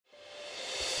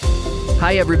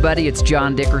Hi, everybody. It's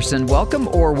John Dickerson.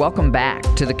 Welcome back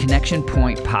to the Connection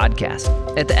Point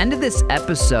podcast. At the end of this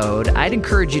episode, I'd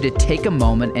encourage you to take a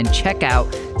moment and check out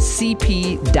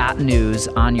cp.news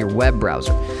on your web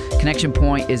browser. Connection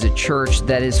Point is a church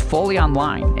that is fully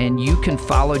online, and you can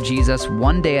follow Jesus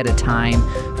one day at a time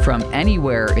from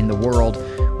anywhere in the world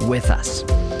with us.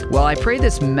 Well, I pray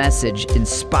this message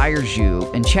inspires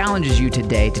you and challenges you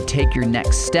today to take your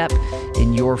next step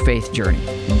in your faith journey.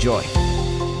 Enjoy.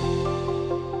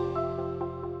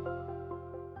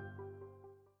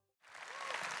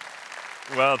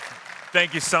 Well,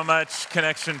 thank you so much,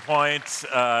 Connection Point.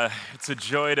 It's a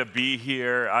joy to be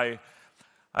here.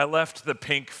 I left the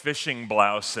pink fishing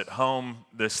blouse at home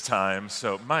this time,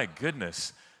 so my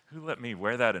goodness, who let me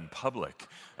wear that in public?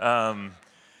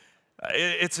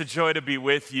 It's a joy to be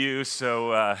with you,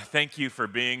 so thank you for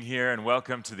being here, and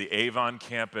welcome to the Avon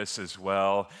campus as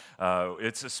well.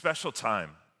 It's a special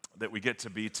time that we get to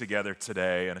be together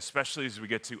today, and especially as we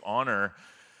get to honor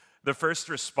the first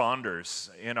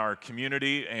responders in our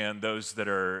community and those that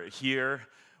are here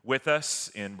with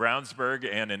us in Brownsburg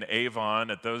and in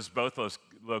Avon at both those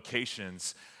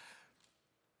locations.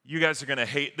 You guys are going to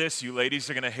hate this. You ladies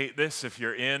are going to hate this if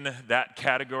you're in that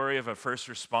category of a first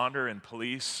responder in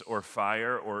police or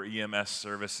fire or EMS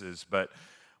services. But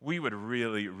we would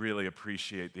really, really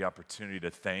appreciate the opportunity to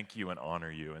thank you and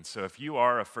honor you. And so if you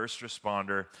are a first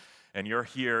responder and you're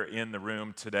here in the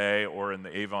room today or in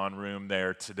the Avon room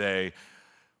there today,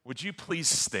 would you please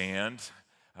stand?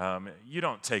 You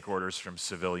don't take orders from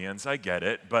civilians, I get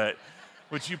it, but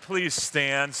would you please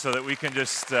stand so that we can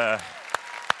just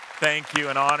thank you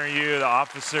and honor you, the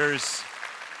officers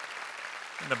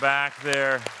in the back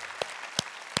there.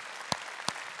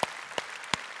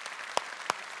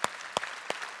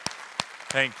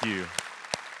 Thank you.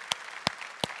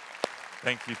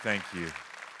 Thank you, thank you.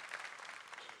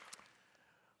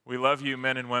 We love you,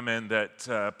 men and women,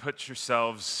 that put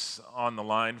yourselves on the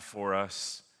line for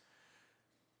us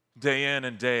day in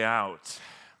and day out.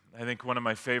 I think one of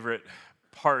my favorite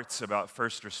parts about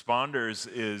first responders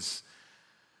is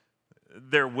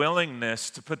their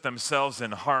willingness to put themselves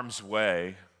in harm's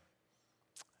way,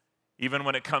 even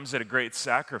when it comes at a great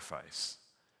sacrifice.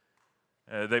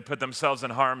 They put themselves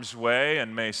in harm's way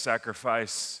and may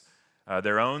sacrifice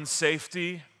their own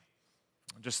safety,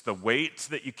 just the weight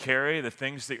that you carry, the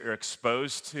things that you're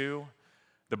exposed to,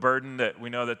 the burden that we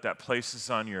know that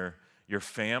places on your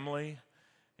family,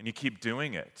 and you keep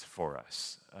doing it for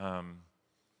us.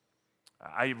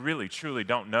 I really, truly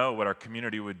don't know what our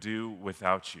community would do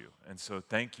without you. And so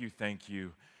thank you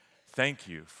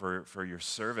for your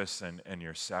service and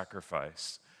your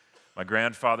sacrifice. My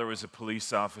grandfather was a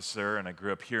police officer, and I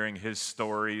grew up hearing his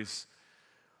stories.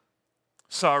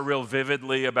 Saw real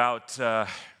vividly about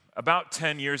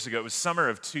 10 years ago, it was summer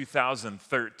of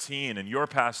 2013, and your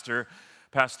pastor,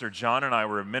 Pastor John, and I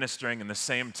were ministering in the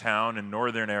same town in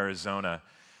northern Arizona.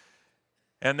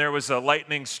 And there was a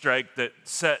lightning strike that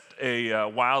set a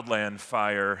wildland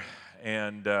fire,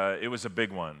 and it was a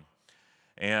big one.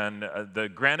 And the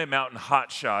Granite Mountain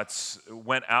Hotshots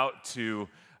went out to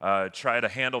try to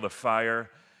handle the fire.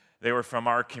 They were from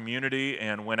our community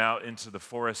and went out into the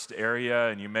forest area,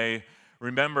 and you may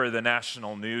remember the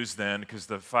national news then, because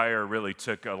the fire really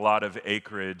took a lot of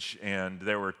acreage, and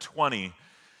there were 20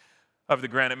 of the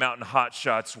Granite Mountain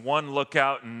Hotshots, one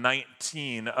lookout and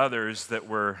 19 others that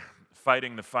were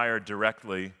fighting the fire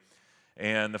directly.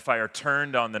 And the fire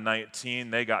turned on the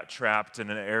 19. They got trapped in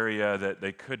an area that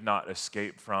they could not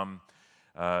escape from,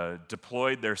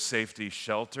 deployed their safety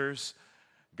shelters,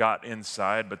 got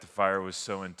inside, but the fire was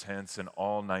so intense, and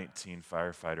all 19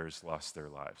 firefighters lost their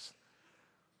lives.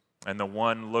 And the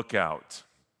one lookout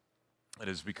that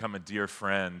has become a dear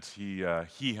friend,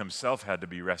 he himself had to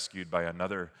be rescued by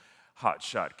another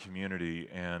hotshot community,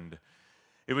 and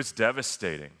it was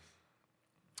devastating.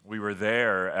 We were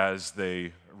there as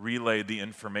they relayed the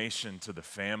information to the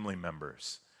family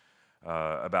members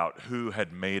about who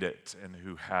had made it and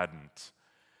who hadn't.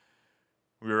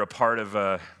 We were a part of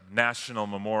a national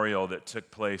memorial that took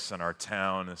place in our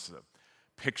town. This is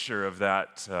a picture of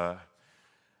that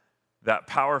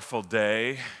powerful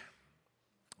day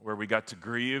where we got to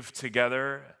grieve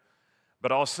together,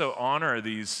 but also honor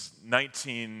these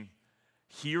 19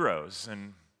 heroes.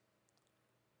 And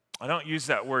I don't use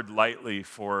that word lightly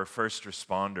for first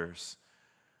responders,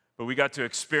 but we got to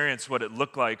experience what it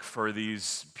looked like for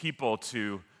these people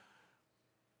to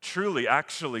truly,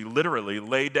 actually, literally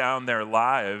lay down their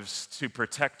lives to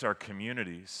protect our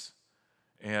communities.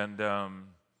 And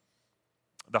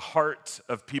the heart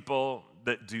of people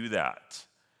that do that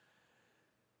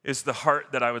is the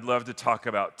heart that I would love to talk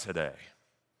about today.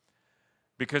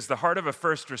 Because the heart of a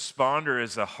first responder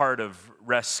is a heart of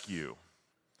rescue.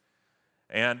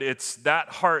 And it's that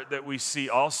heart that we see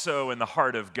also in the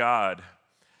heart of God.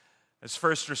 As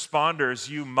first responders,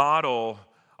 you model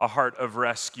a heart of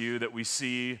rescue that we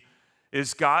see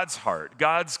is God's heart.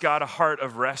 God's got a heart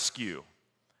of rescue.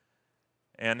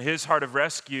 And his heart of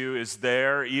rescue is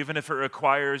there even if it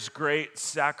requires great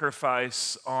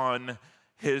sacrifice on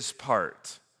his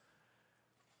part.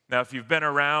 Now, if you've been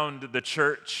around the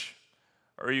church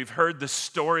or you've heard the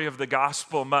story of the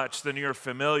gospel much, then you're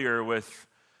familiar with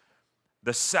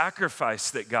the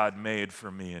sacrifice that God made for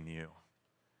me and you.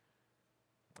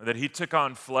 That he took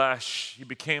on flesh, he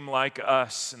became like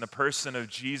us in the person of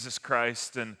Jesus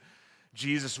Christ, and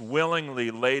Jesus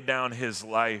willingly laid down his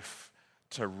life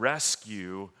to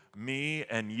rescue me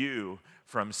and you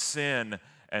from sin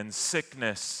and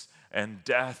sickness and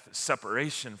death,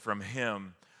 separation from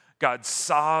him. God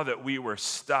saw that we were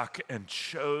stuck and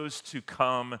chose to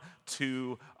come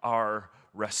to our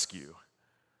rescue.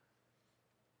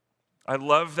 I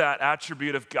love that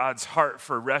attribute of God's heart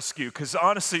for rescue because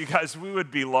honestly, you guys, we would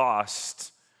be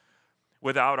lost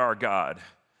without our God.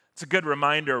 It's a good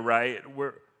reminder, right?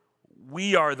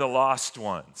 We are the lost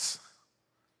ones.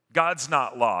 God's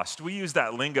not lost. We use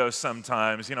that lingo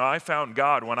sometimes. You know, I found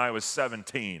God when I was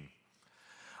 17.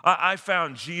 I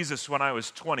found Jesus when I was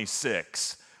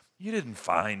 26. You didn't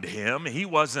find him. He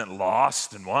wasn't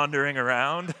lost and wandering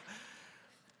around.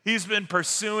 He's been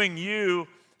pursuing you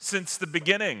since the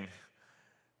beginning.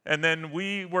 And then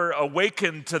we were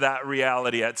awakened to that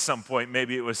reality at some point.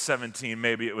 Maybe it was 17,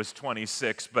 maybe it was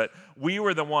 26, but we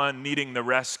were the one needing the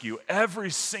rescue.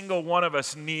 Every single one of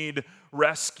us need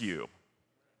rescue.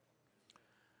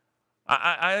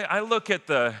 I look at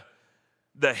the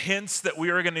hints that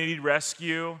we are going to need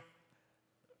rescue.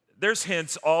 There's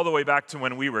hints all the way back to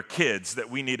when we were kids that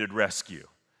we needed rescue.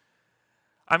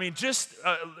 I mean, just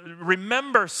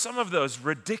remember some of those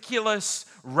ridiculous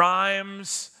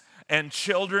rhymes and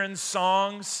children's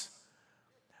songs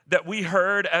that we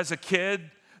heard as a kid.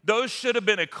 Those should have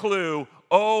been a clue.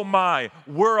 Oh my,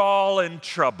 we're all in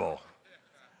trouble.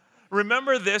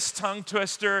 Remember this tongue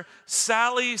twister?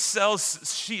 Sally sells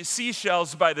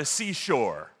seashells by the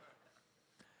seashore.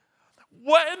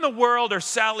 What in the world are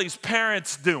Sally's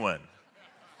parents doing?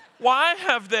 Why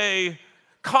have they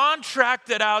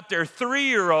contracted out their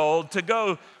 3-year-old to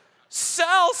go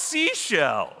sell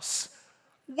seashells?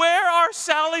 Where are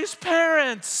Sally's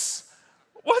parents?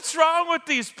 What's wrong with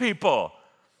these people?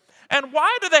 And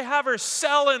why do they have her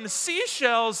selling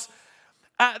seashells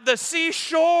at the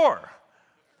seashore?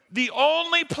 The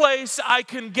only place I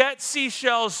can get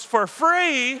seashells for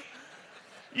free.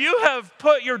 You have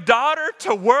put your daughter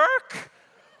to work?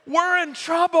 We're in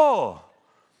trouble.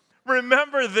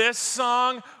 Remember this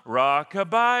song?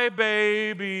 Rock-a-bye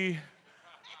baby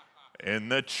in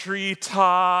the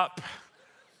treetop.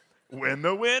 When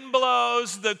the wind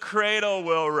blows, the cradle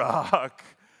will rock.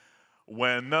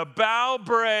 When the bough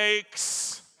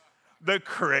breaks, the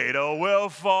cradle will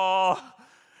fall.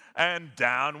 And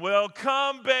down will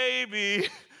come baby,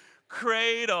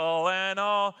 cradle and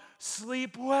all.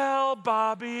 Sleep well,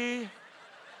 Bobby.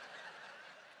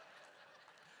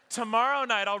 Tomorrow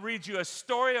night, I'll read you a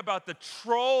story about the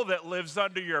troll that lives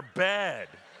under your bed.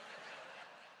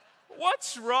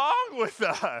 What's wrong with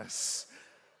us?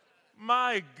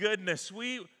 My goodness,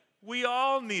 we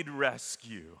all need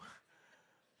rescue.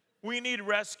 We need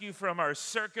rescue from our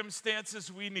circumstances.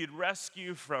 We need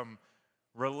rescue from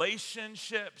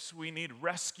relationships. We need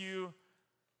rescue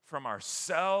from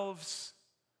ourselves.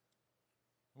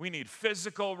 We need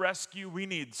physical rescue. We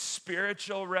need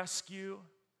spiritual rescue.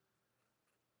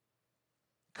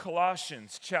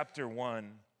 Colossians chapter 1.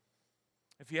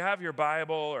 If you have your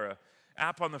Bible or an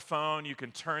app on the phone, you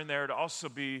can turn there. It'll also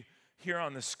be here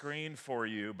on the screen for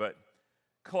you. But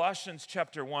Colossians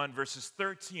chapter 1, verses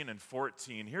 13 and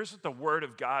 14. Here's what the Word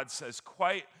of God says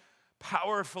quite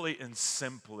powerfully and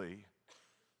simply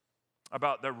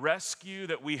about the rescue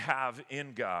that we have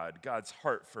in God, God's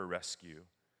heart for rescue.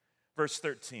 Verse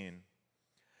 13,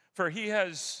 for he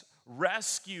has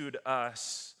rescued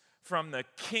us from the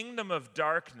kingdom of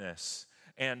darkness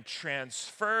and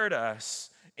transferred us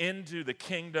into the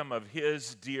kingdom of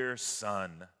his dear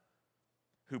Son,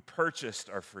 who purchased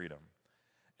our freedom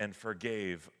and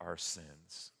forgave our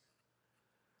sins.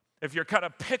 If you're kind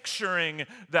of picturing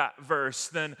that verse,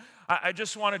 then I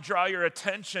just want to draw your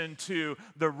attention to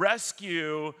the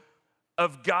rescue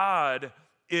of God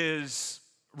is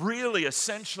really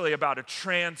essentially about a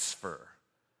transfer.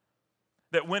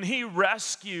 That when he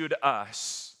rescued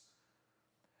us,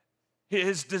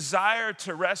 His desire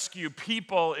to rescue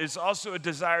people is also a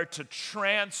desire to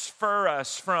transfer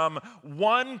us from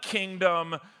one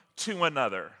kingdom to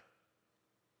another.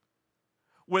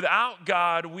 Without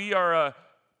God, we are a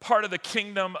part of the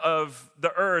kingdom of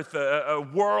the earth, a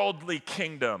worldly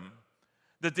kingdom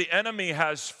that the enemy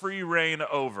has free reign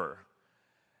over.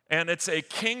 And it's a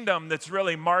kingdom that's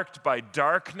really marked by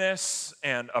darkness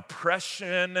and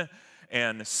oppression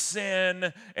and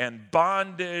sin and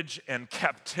bondage and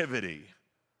captivity.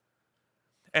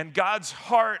 And God's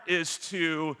heart is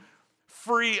to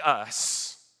free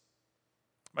us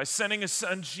by sending his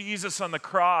son Jesus on the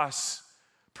cross,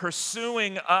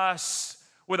 pursuing us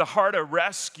with a heart of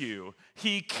rescue.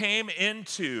 He came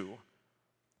into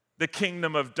the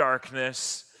kingdom of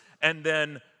darkness and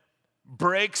then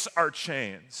breaks our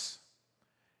chains.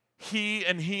 He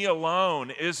and he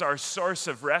alone is our source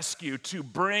of rescue to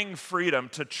bring freedom,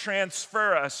 to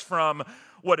transfer us from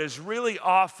what is really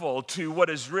awful to what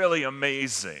is really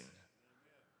amazing.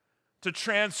 To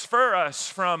transfer us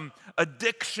from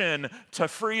addiction to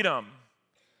freedom.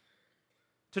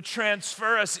 To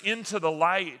transfer us into the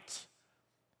light.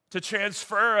 To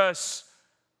transfer us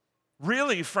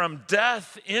really from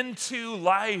death into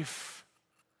life.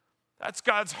 That's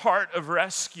God's heart of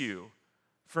rescue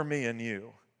for me and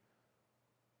you.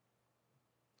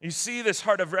 You see this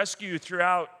heart of rescue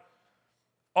throughout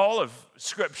all of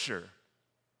Scripture,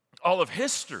 all of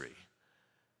history.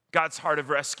 God's heart of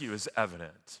rescue is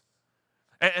evident.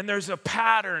 And there's a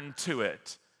pattern to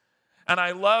it. And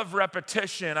I love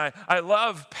repetition. I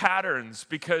love patterns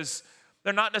because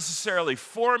they're not necessarily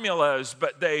formulas,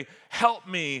 but they help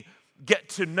me get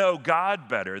to know God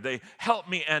better. They help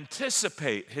me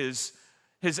anticipate his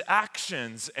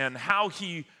actions and how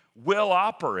he will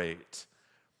operate.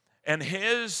 And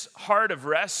his heart of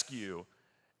rescue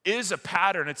is a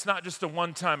pattern. It's not just a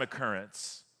one-time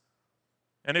occurrence.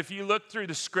 And if you look through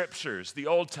the scriptures, the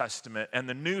Old Testament and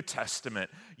the New Testament,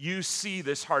 you see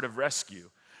this heart of rescue.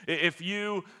 If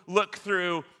you look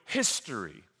through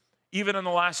history, even in the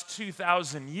last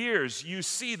 2,000 years, you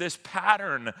see this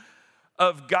pattern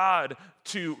of God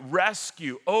to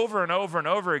rescue over and over and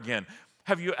over again.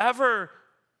 Have you ever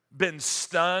been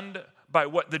stunned by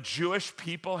what the Jewish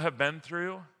people have been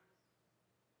through?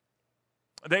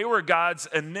 They were God's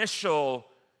initial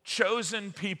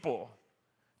chosen people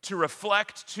to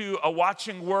reflect to a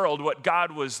watching world what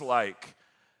God was like.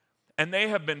 And they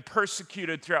have been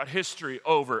persecuted throughout history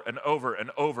over and over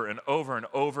and over and over and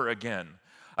over again.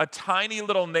 A tiny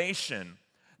little nation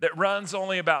that runs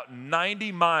only about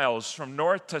 90 miles from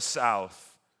north to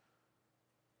south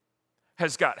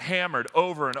has got hammered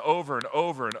over and over and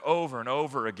over and over and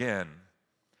over again.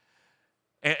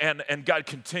 And God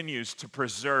continues to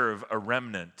preserve a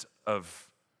remnant of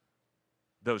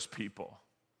those people.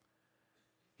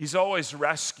 He's always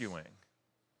rescuing.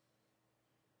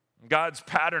 God's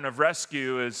pattern of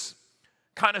rescue is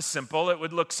kind of simple. It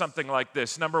would look something like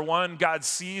this. Number one, God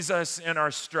sees us in our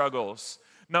struggles.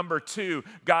 Number two,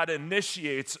 God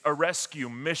initiates a rescue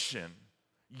mission,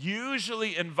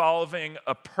 usually involving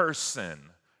a person.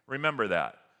 Remember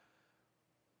that.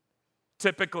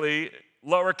 Typically,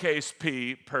 lowercase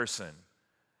p, person.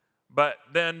 But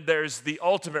then there's the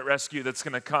ultimate rescue that's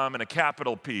going to come in a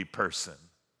capital P, person.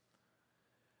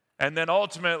 And then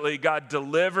ultimately, God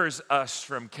delivers us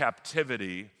from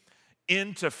captivity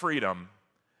into freedom.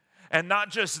 And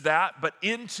not just that, but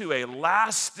into a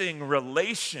lasting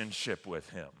relationship with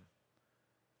him.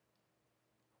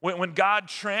 When God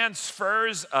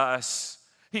transfers us,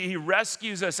 he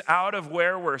rescues us out of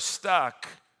where we're stuck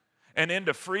and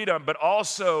into freedom, but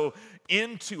also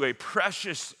into a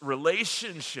precious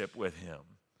relationship with him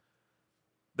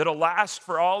that'll last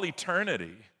for all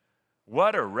eternity.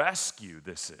 What a rescue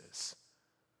this is.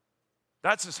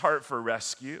 That's his heart for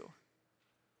rescue.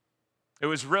 It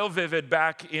was real vivid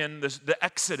back in the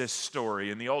Exodus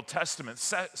story in the Old Testament,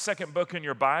 second book in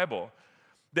your Bible.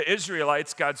 The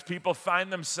Israelites, God's people,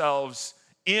 find themselves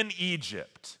in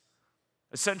Egypt,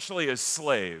 essentially as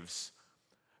slaves,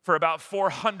 for about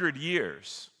 400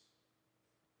 years.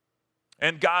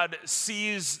 And God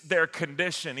sees their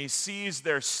condition. He sees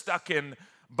they're stuck in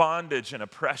bondage and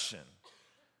oppression.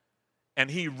 And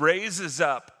he raises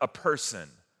up a person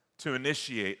to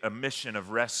initiate a mission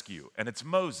of rescue, and it's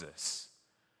Moses.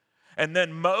 And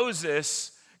then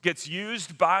Moses gets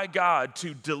used by God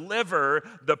to deliver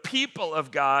the people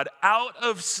of God out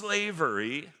of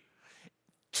slavery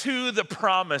to the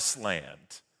promised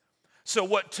land. So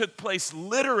what took place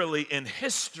literally in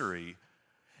history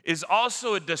is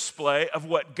also a display of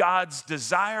what God's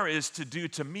desire is to do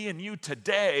to me and you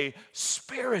today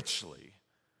spiritually.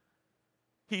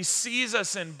 He sees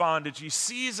us in bondage. He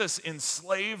sees us in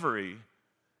slavery.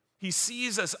 He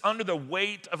sees us under the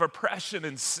weight of oppression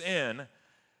and sin.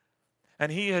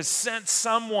 And he has sent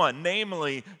someone,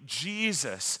 namely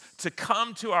Jesus, to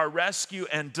come to our rescue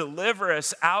and deliver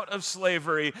us out of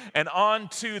slavery and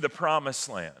onto the promised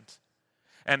land.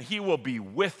 And he will be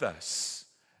with us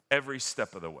every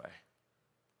step of the way.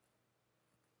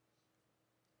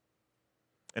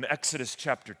 In Exodus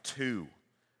chapter 2,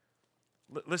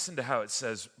 listen to how it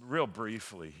says real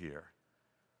briefly here.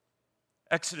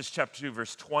 Exodus chapter 2,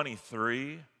 verse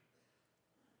 23.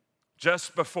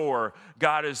 Just before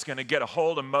God is going to get a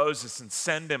hold of Moses and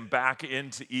send him back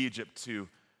into Egypt to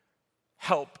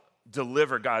help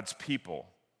deliver God's people,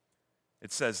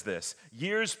 it says this: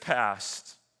 years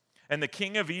passed, and the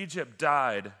king of Egypt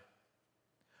died,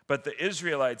 but the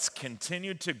Israelites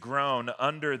continued to groan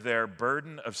under their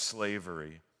burden of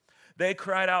slavery. They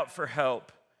cried out for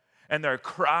help, and their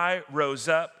cry rose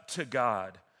up to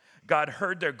God. God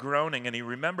heard their groaning, and he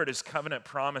remembered his covenant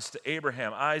promise to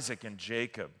Abraham, Isaac, and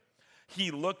Jacob. He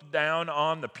looked down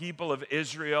on the people of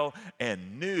Israel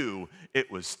and knew it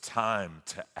was time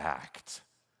to act.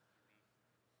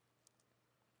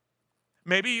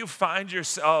 Maybe you find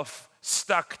yourself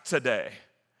stuck today.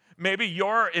 Maybe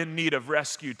you're in need of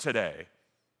rescue today.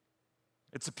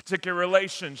 It's a particular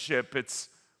relationship, it's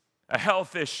a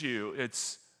health issue,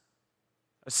 it's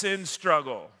a sin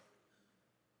struggle.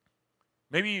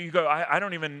 Maybe you go, I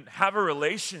don't even have a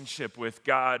relationship with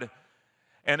God,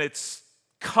 and it's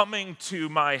coming to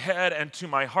my head and to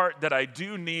my heart that I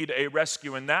do need a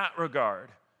rescue in that regard.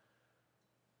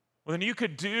 Well, then you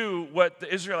could do what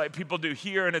the Israelite people do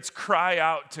here, and it's cry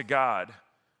out to God.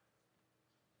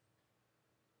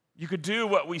 You could do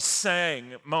what we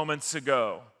sang moments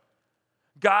ago.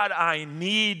 God, I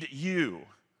need you.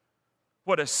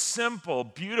 What a simple,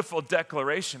 beautiful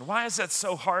declaration. Why is that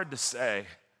so hard to say?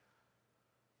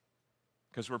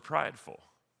 Because we're prideful.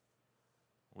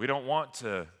 We don't want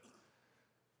to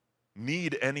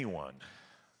need anyone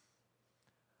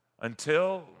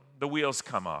until the wheels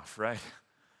come off, right?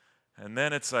 And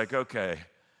then it's like, okay,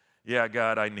 yeah,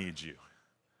 God, I need you.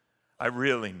 I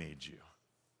really need you.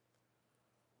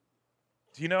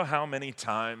 Do you know how many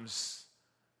times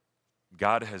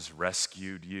God has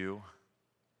rescued you?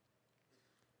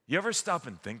 You ever stop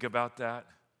and think about that?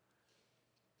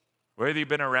 Whether you've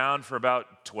been around for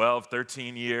about 12,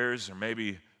 13 years, or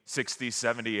maybe 60,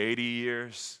 70, 80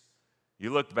 years, you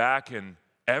look back and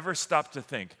ever stop to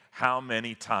think how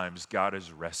many times God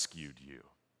has rescued you?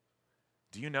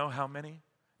 Do you know how many?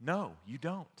 No, you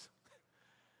don't.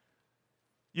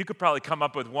 You could probably come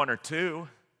up with one or two,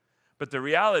 but the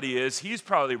reality is he's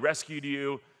probably rescued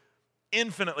you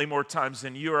infinitely more times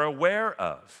than you're aware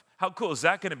of. How cool is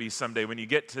that going to be someday when you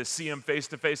get to see him face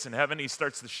to face in heaven? He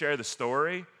starts to share the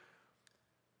story.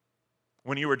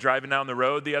 When you were driving down the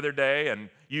road the other day and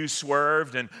you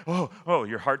swerved and,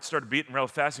 your heart started beating real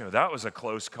fast. You know, that was a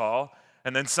close call.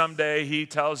 And then someday he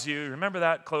tells you, remember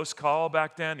that close call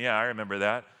back then? Yeah, I remember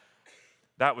that.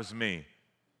 That was me.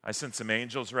 I sent some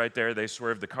angels right there. They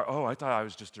swerved the car. Oh, I thought I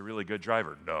was just a really good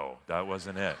driver. No, that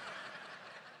wasn't it.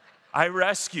 I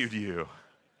rescued you.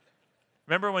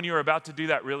 Remember when you were about to do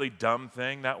that really dumb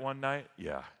thing that one night?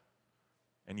 Yeah.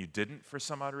 And you didn't for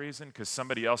some odd reason because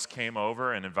somebody else came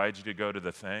over and invited you to go to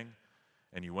the thing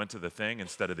and you went to the thing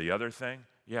instead of the other thing?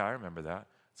 Yeah, I remember that.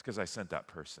 It's because I sent that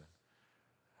person.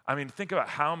 I mean, think about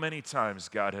how many times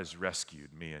God has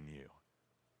rescued me and you.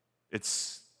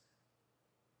 It's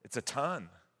a ton.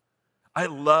 I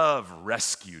love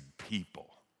rescued people.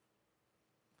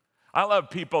 I love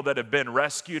people that have been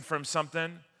rescued from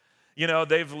something. You know,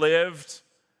 they've lived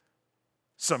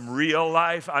some real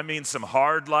life, I mean some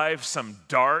hard life, some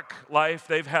dark life.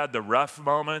 They've had the rough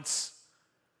moments.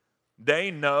 They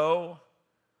know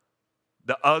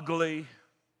the ugly,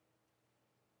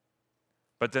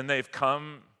 but then they've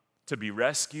come to be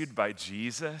rescued by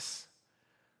Jesus.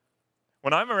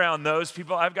 When I'm around those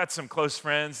people, I've got some close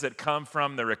friends that come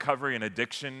from the recovery and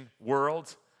addiction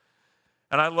world,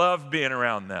 and I love being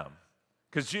around them.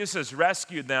 Because Jesus has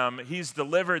rescued them, he's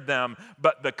delivered them,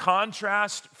 but the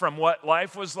contrast from what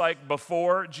life was like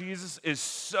before Jesus is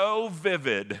so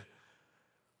vivid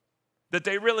that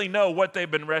they really know what they've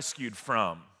been rescued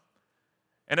from.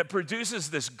 And it produces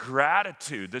this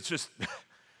gratitude that's just,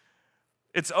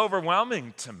 it's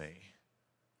overwhelming to me.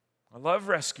 I love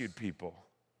rescued people.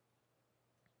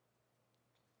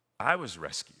 I was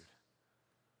rescued.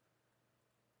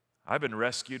 I've been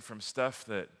rescued from stuff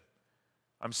that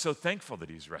I'm so thankful that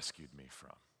he's rescued me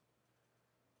from.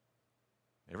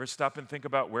 Ever stop and think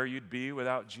about where you'd be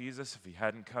without Jesus if he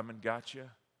hadn't come and got you?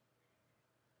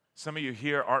 Some of you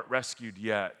here aren't rescued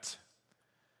yet.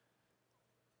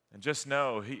 And just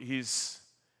know he's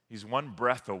one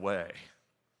breath away.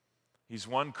 He's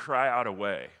one cry out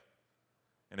away.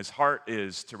 And his heart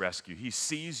is to rescue. He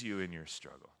sees you in your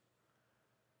struggle.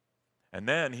 And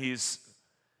then he's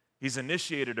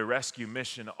initiated a rescue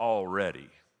mission already.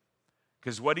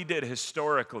 Because what he did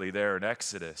historically there in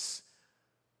Exodus,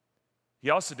 he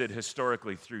also did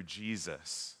historically through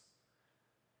Jesus.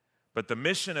 But the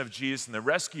mission of Jesus and the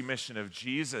rescue mission of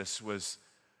Jesus was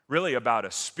really about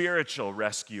a spiritual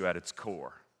rescue at its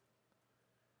core.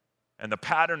 And the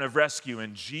pattern of rescue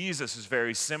in Jesus is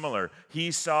very similar.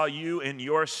 He saw you in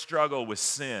your struggle with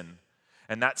sin,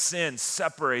 and that sin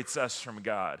separates us from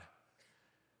God.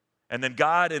 And then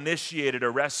God initiated a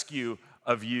rescue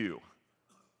of you.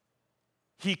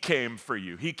 He came for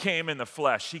you. He came in the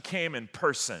flesh. He came in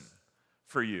person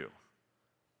for you.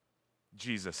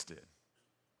 Jesus did.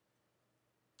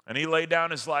 And he laid down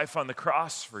his life on the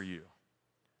cross for you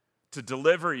to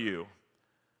deliver you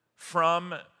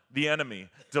from the enemy,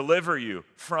 deliver you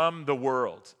from the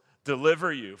world,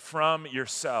 deliver you from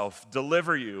yourself,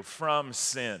 deliver you from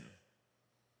sin,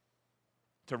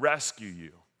 to rescue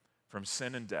you from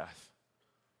sin and death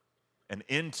and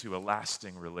into a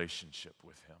lasting relationship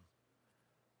with him.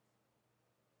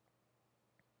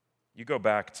 You go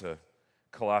back to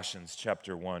Colossians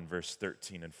chapter 1, verse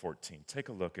 13 and 14. Take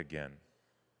a look again.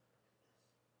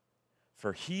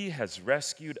 For he has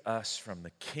rescued us from the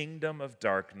kingdom of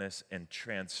darkness and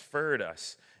transferred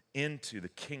us into the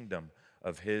kingdom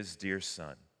of his dear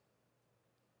Son.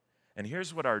 And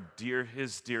here's what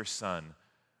his dear Son,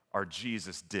 our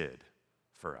Jesus, did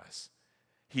for us.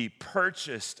 He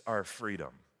purchased our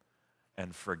freedom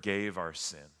and forgave our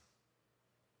sin.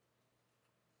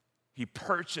 He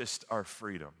purchased our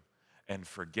freedom and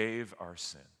forgave our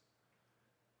sin.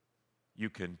 You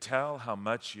can tell how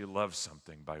much you love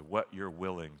something by what you're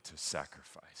willing to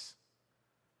sacrifice.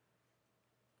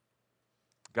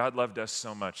 God loved us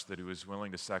so much that he was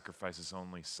willing to sacrifice his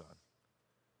only Son.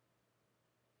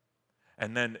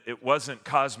 And then it wasn't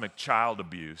cosmic child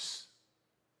abuse,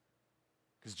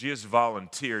 because Jesus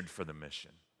volunteered for the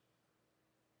mission.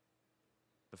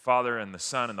 The Father and the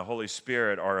Son and the Holy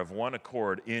Spirit are of one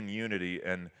accord in unity,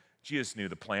 and Jesus knew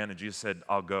the plan, and Jesus said,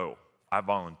 I'll go. I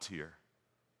volunteer.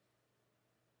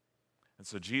 And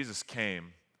so Jesus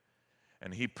came,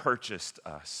 and he purchased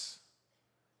us.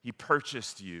 He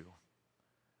purchased you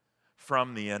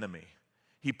from the enemy.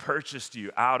 He purchased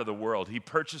you out of the world. He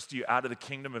purchased you out of the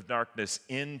kingdom of darkness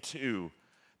into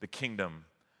the kingdom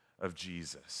of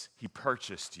Jesus. He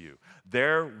purchased you.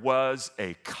 There was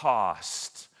a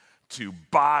cost to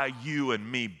buy you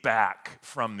and me back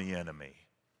from the enemy.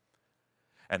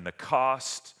 And the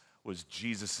cost was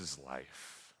Jesus'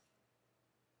 life.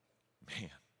 Man.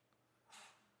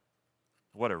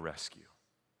 What a rescue.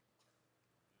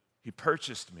 He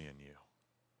purchased me and you.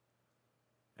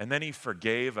 And then he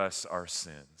forgave us our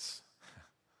sins.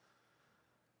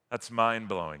 That's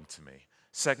mind-blowing to me.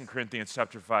 2 Corinthians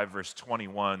chapter 5, verse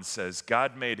 21 says,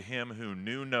 God made him who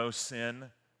knew no sin,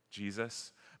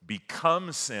 Jesus,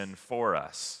 become sin for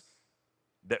us,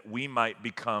 that we might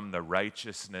become the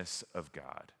righteousness of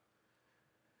God.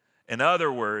 In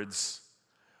other words,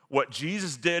 what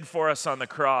Jesus did for us on the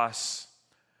cross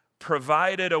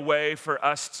provided a way for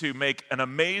us to make an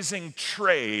amazing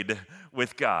trade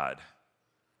with God.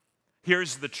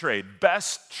 Here's the trade.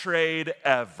 Best trade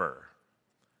ever.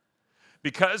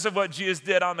 Because of what Jesus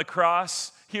did on the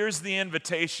cross, here's the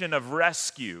invitation of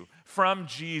rescue from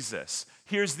Jesus.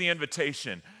 Here's the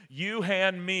invitation. You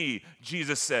hand me,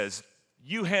 Jesus says,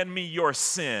 you hand me your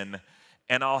sin,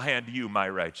 and I'll hand you my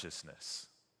righteousness.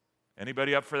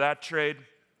 Anybody up for that trade?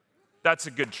 That's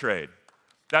a good trade.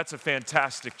 That's a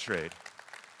fantastic trade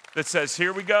that says,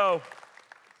 here we go.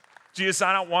 Jesus,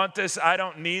 I don't want this. I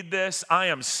don't need this. I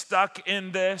am stuck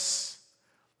in this.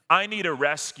 I need a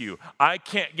rescue. I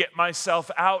can't get myself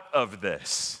out of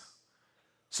this.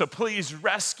 So please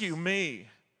rescue me.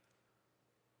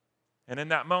 And in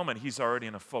that moment, he's already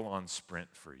in a full-on sprint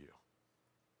for you.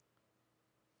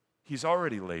 He's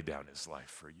already laid down his life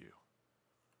for you.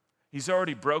 He's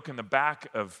already broken the back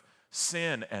of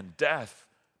sin and death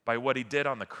by what he did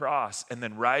on the cross, and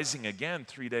then rising again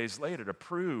 3 days later to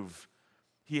prove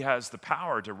he has the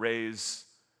power to raise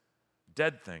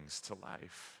dead things to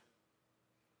life.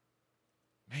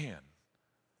 Man,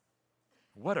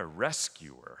 what a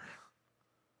rescuer.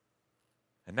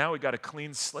 And now we got a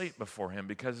clean slate before him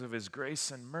because of his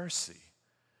grace and mercy.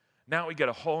 Now we get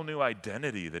a whole new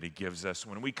identity that he gives us.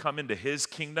 When we come into his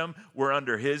kingdom, we're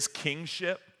under his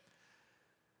kingship.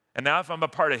 And now if I'm a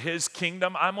part of his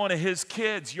kingdom, I'm one of his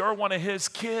kids. You're one of his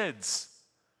kids.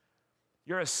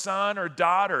 You're a son or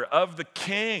daughter of the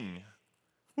king.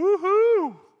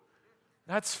 Woohoo!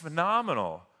 That's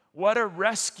phenomenal. What a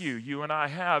rescue you and I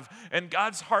have. And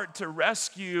God's heart to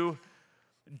rescue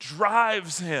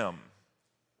drives him.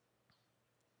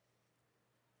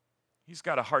 He's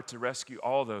got a heart to rescue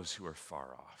all those who are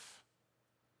far off.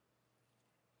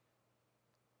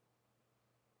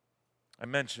 I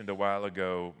mentioned a while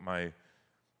ago my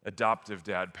adoptive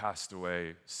dad passed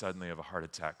away suddenly of a heart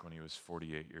attack when he was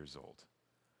 48 years old.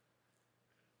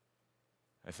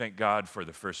 I thank God for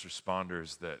the first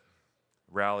responders that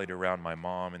rallied around my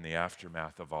mom in the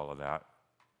aftermath of all of that.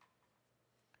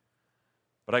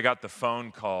 But I got the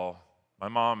phone call. My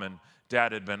mom and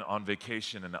dad had been on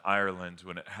vacation in Ireland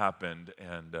when it happened,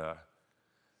 and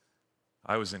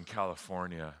I was in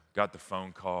California. Got the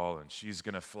phone call, and she's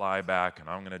going to fly back, and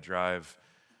I'm going to drive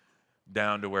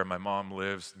down to where my mom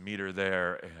lives, meet her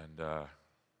there, and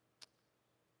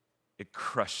it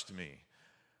crushed me.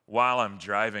 While I'm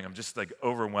driving, I'm just like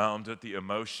overwhelmed with the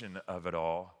emotion of it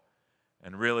all.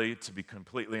 And really, to be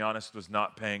completely honest, was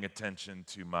not paying attention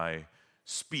to my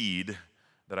speed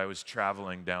that I was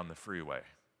traveling down the freeway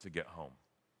to get home.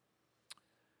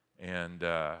 And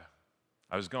I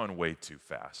was going way too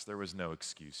fast. There was no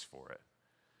excuse for it.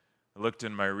 I looked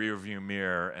in my rearview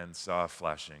mirror and saw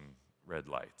flashing red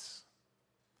lights.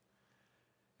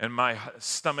 And my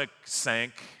stomach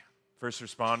sank. First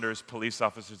responders, police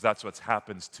officers, that's what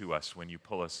happens to us when you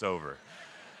pull us over.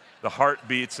 The heart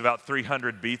beats about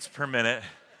 300 beats per minute.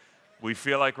 We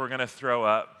feel like we're going to throw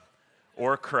up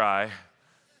or cry.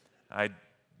 I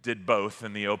did both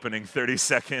in the opening 30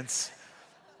 seconds.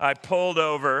 I pulled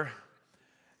over,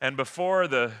 and before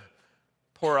the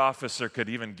poor officer could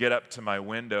even get up to my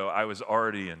window, I was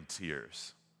already in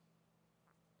tears.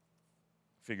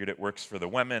 Figured it works for the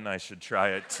women, I should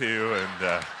try it too,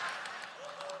 and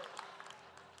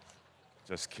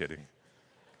just kidding.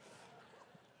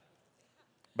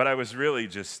 But I was really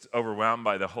just overwhelmed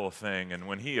by the whole thing. And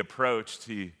when he approached,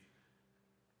 he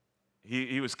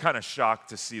was kind of shocked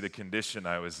to see the condition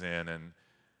I was in. And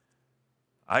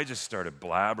I just started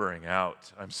blabbering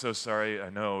out. I'm so sorry. I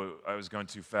know I was going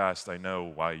too fast. I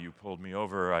know why you pulled me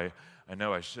over. I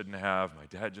know I shouldn't have. My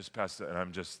dad just passed it. And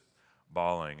I'm just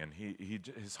bawling. And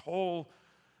his whole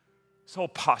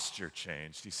posture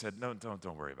changed. He said, no,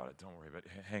 don't worry about it. Don't worry about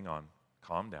it. Hang on.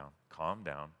 Calm down. Calm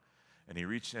down. And he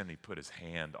reached in and he put his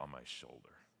hand on my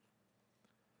shoulder.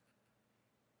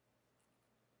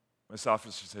 This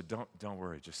officer said, don't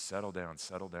worry, just settle down,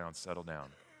 settle down, settle down.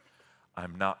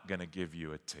 I'm not going to give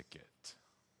you a ticket.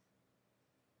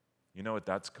 You know what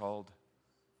that's called?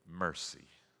 Mercy.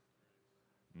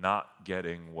 Not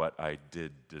getting what I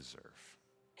did deserve.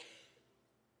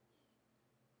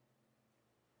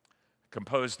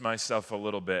 Composed myself a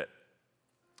little bit,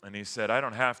 and he said, I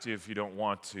don't have to if you don't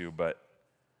want to, but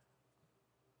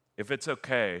if it's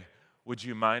okay, would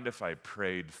you mind if I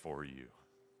prayed for you?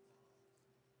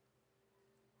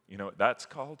 You know what that's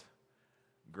called?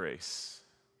 Grace.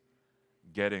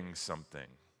 Getting something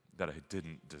that I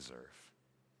didn't deserve.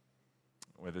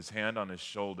 With his hand on his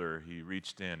shoulder, he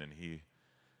reached in and he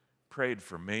prayed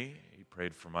for me. He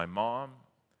prayed for my mom.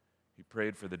 He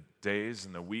prayed for the days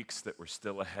and the weeks that were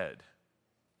still ahead.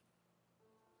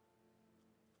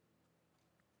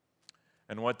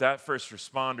 And what that first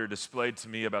responder displayed to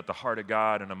me about the heart of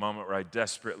God in a moment where I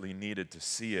desperately needed to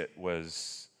see it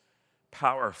was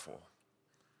powerful.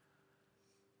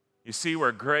 You see,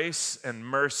 where grace and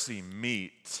mercy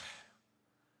meet,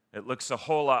 it looks a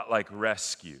whole lot like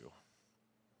rescue.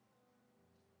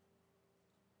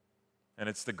 And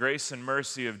it's the grace and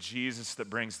mercy of Jesus that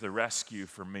brings the rescue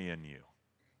for me and you.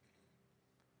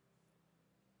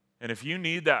 And if you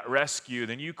need that rescue,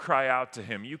 then you cry out to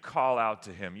him. You call out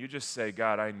to him. You just say,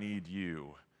 God, I need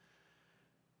you.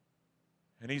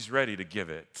 And he's ready to give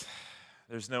it.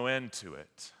 There's no end to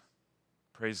it.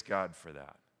 Praise God for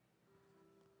that.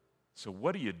 So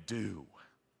what do you do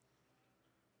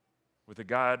with a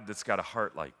God that's got a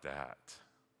heart like that?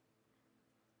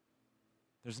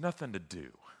 There's nothing to do.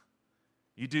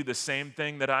 You do the same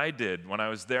thing that I did when I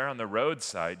was there on the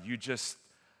roadside. You just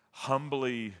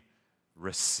humbly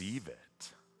receive it.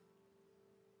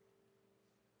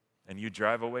 And you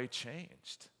drive away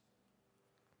changed.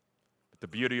 But the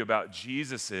beauty about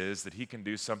Jesus is that he can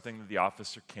do something that the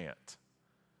officer can't.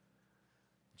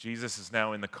 Jesus is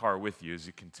now in the car with you as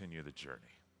you continue the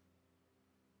journey.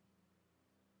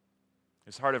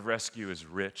 His heart of rescue is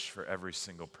rich for every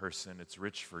single person. It's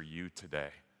rich for you today.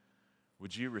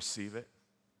 Would you receive it?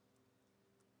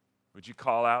 Would you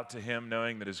call out to him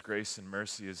knowing that his grace and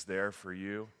mercy is there for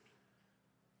you?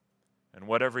 And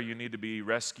whatever you need to be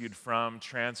rescued from,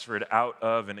 transferred out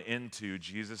of, and into,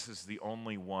 Jesus is the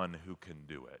only one who can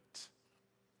do it.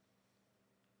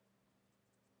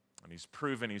 And he's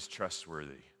proven he's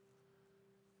trustworthy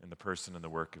in the person and the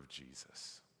work of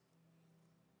Jesus.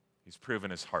 He's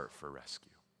proven his heart for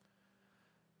rescue.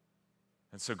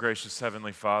 And so, gracious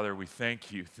Heavenly Father, we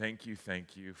thank you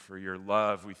for your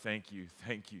love. We thank you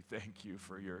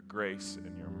for your grace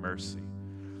and your mercy.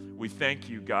 We thank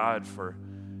you, God, for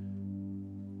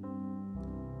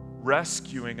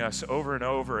rescuing us over and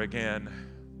over again,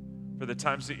 for the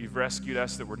times that you've rescued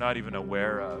us that we're not even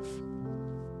aware of.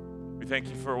 We thank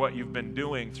you for what you've been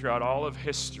doing throughout all of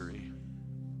history.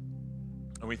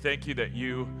 And we thank you that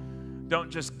you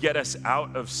don't just get us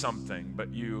out of something,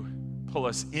 but you pull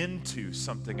us into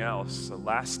something else, a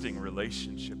lasting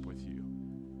relationship with you.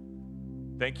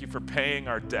 Thank you for paying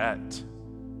our debt.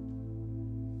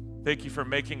 Thank you for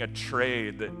making a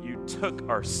trade that you took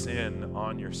our sin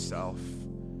on yourself,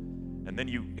 and then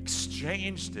you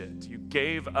exchanged it. You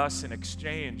gave us in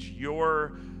exchange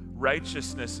your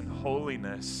righteousness and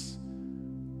holiness,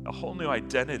 a whole new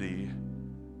identity,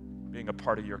 being a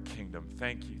part of your kingdom.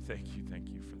 Thank you for that.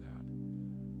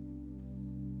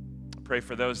 Pray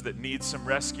for those that need some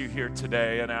rescue here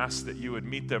today and ask that you would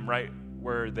meet them right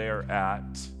where they're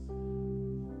at.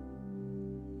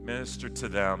 Minister to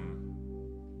them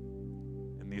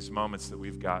in these moments that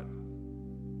we've got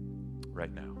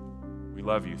right now. We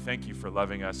love you. Thank you for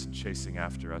loving us and chasing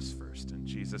after us first. In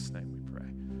Jesus' name we pray.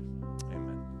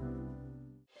 Amen.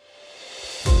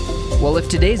 Well, if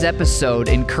today's episode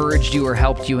encouraged you or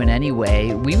helped you in any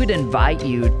way, we would invite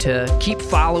you to keep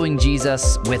following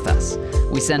Jesus with us.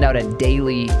 We send out a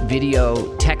daily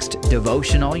video text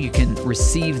devotional. You can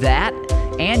receive that,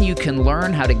 and you can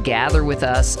learn how to gather with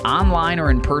us online or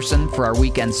in person for our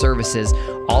weekend services.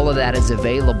 All of that is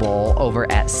available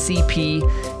over at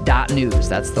cp.news.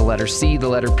 That's the letter C, the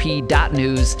letter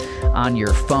P.news on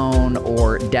your phone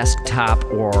or desktop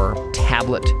or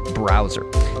tablet browser.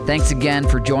 Thanks again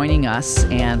for joining us,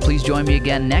 and please join me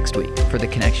again next week for the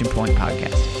Connection Point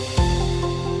Podcast.